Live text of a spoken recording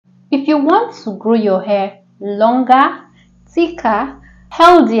If you want to grow your hair longer, thicker,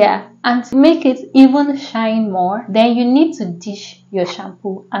 healthier, and to make it even shine more, then you need to ditch your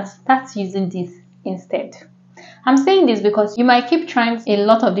shampoo and start using this instead. I'm saying this because you might keep trying a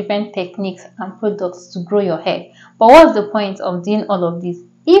lot of different techniques and products to grow your hair. But what's the point of doing all of this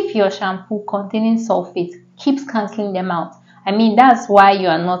if your shampoo containing sulphate keeps cancelling them out? I mean, that's why you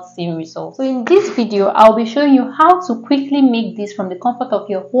are not seeing results. So in this video, I'll be showing you how to quickly make this from the comfort of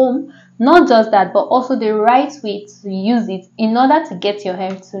your home. Not just that, but also the right way to use it in order to get your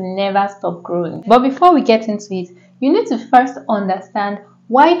hair to never stop growing. But before we get into it, you need to first understand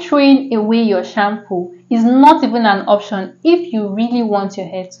why throwing away your shampoo is not even an option if you really want your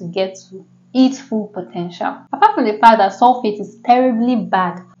hair to get to its full potential. Apart from the fact that sulphate is terribly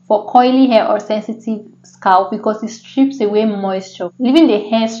bad for coily hair or sensitive scalp because it strips away moisture, leaving the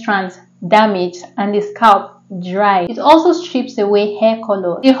hair strands damaged and the scalp dry. It also strips away hair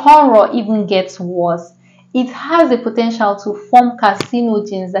color. The horror even gets worse. It has the potential to form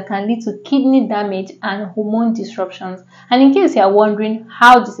carcinogens that can lead to kidney damage and hormone disruptions. And in case you are wondering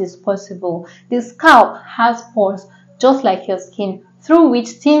how this is possible, the scalp has pores just like your skin, through which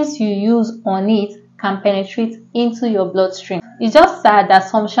things you use on it can penetrate into your bloodstream. It's just sad that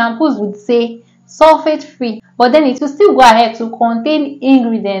some shampoos would say sulphate free, but then it will still go ahead to contain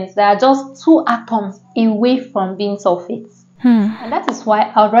ingredients that are just 2 atoms away from being sulfates. And that is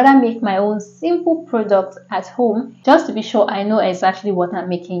why I would rather make my own simple product at home, just to be sure I know exactly what I'm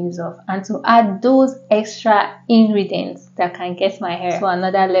making use of, and to add those extra ingredients that can get my hair to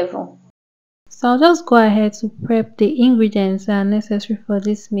another level. So I'll just go ahead to prep the ingredients that are necessary for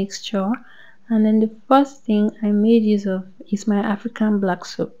this mixture. And then the first thing I made use of is my African black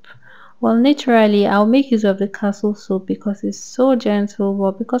soap. Well, naturally I'll make use of the castle soap because it's so gentle,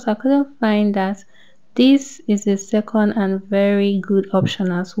 but because I couldn't find that, this is a second and very good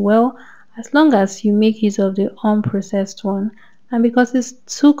option as well, as long as you make use of the unprocessed one. And because it's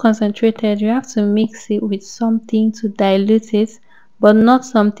too concentrated, you have to mix it with something to dilute it, but not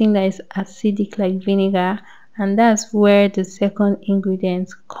something that is acidic like vinegar. And that's where the second ingredient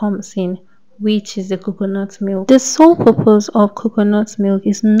comes in, which is the coconut milk. The sole purpose of coconut milk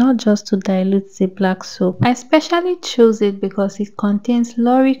is not just to dilute the black soap. I especially chose it because it contains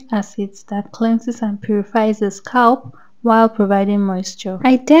lauric acid that cleanses and purifies the scalp while providing moisture.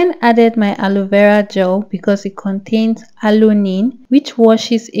 I then added my aloe vera gel because it contains alanine, which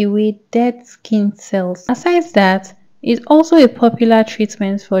washes away dead skin cells. Aside that, it's also a popular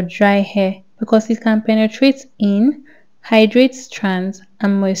treatment for dry hair because it can penetrate in, hydrate strands,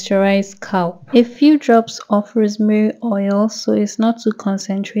 and moisturize scalp. A few drops of rosemary oil so it's not too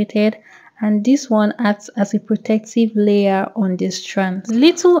concentrated, and this one acts as a protective layer on the strands.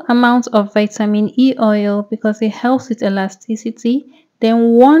 Little amount of vitamin E oil because it helps with elasticity.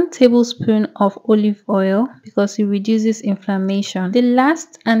 Then 1 tablespoon of olive oil because it reduces inflammation. The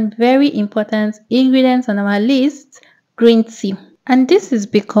last and very important ingredient on our list, green tea. And this is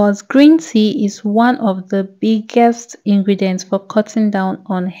because green tea is one of the biggest ingredients for cutting down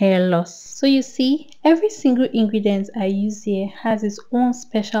on hair loss. So you see, every single ingredient I use here has its own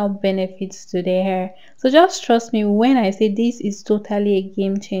special benefits to the hair. So just trust me when I say this is totally a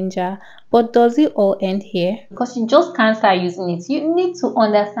game changer. But does it all end here? Because you just can't start using it. You need to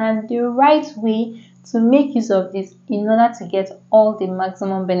understand the right way to make use of this in order to get all the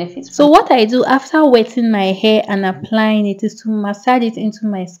maximum benefits. So what I do after wetting my hair and applying it is to massage it into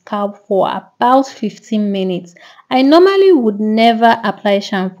my scalp for about 15 minutes. I normally would never apply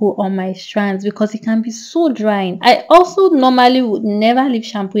shampoo on my strands because it can be so drying. I also normally would never leave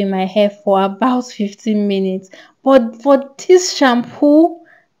shampoo in my hair for about 15 minutes. But for this shampoo,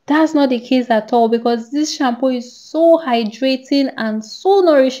 that's not the case at all because this shampoo is so hydrating and so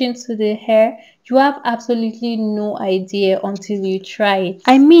nourishing to the hair. You have absolutely no idea until you try it.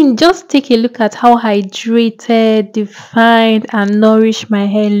 I mean, just take a look at how hydrated, defined, and nourished my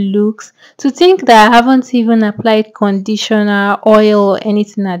hair looks. To think that I haven't even applied conditioner, oil, or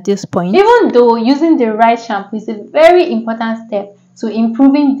anything at this point. Even though using the right shampoo is a very important step to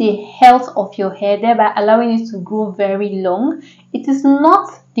improving the health of your hair, thereby allowing it to grow very long, it is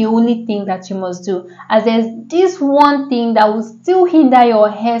not the only thing that you must do, as there's this one thing that will still hinder your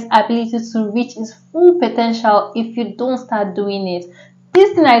hair's ability to reach its full potential if you don't start doing it.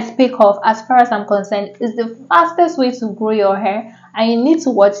 This thing I speak of, as far as I'm concerned, is the fastest way to grow your hair, and you need to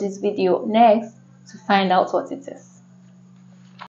watch this video next to find out what it is.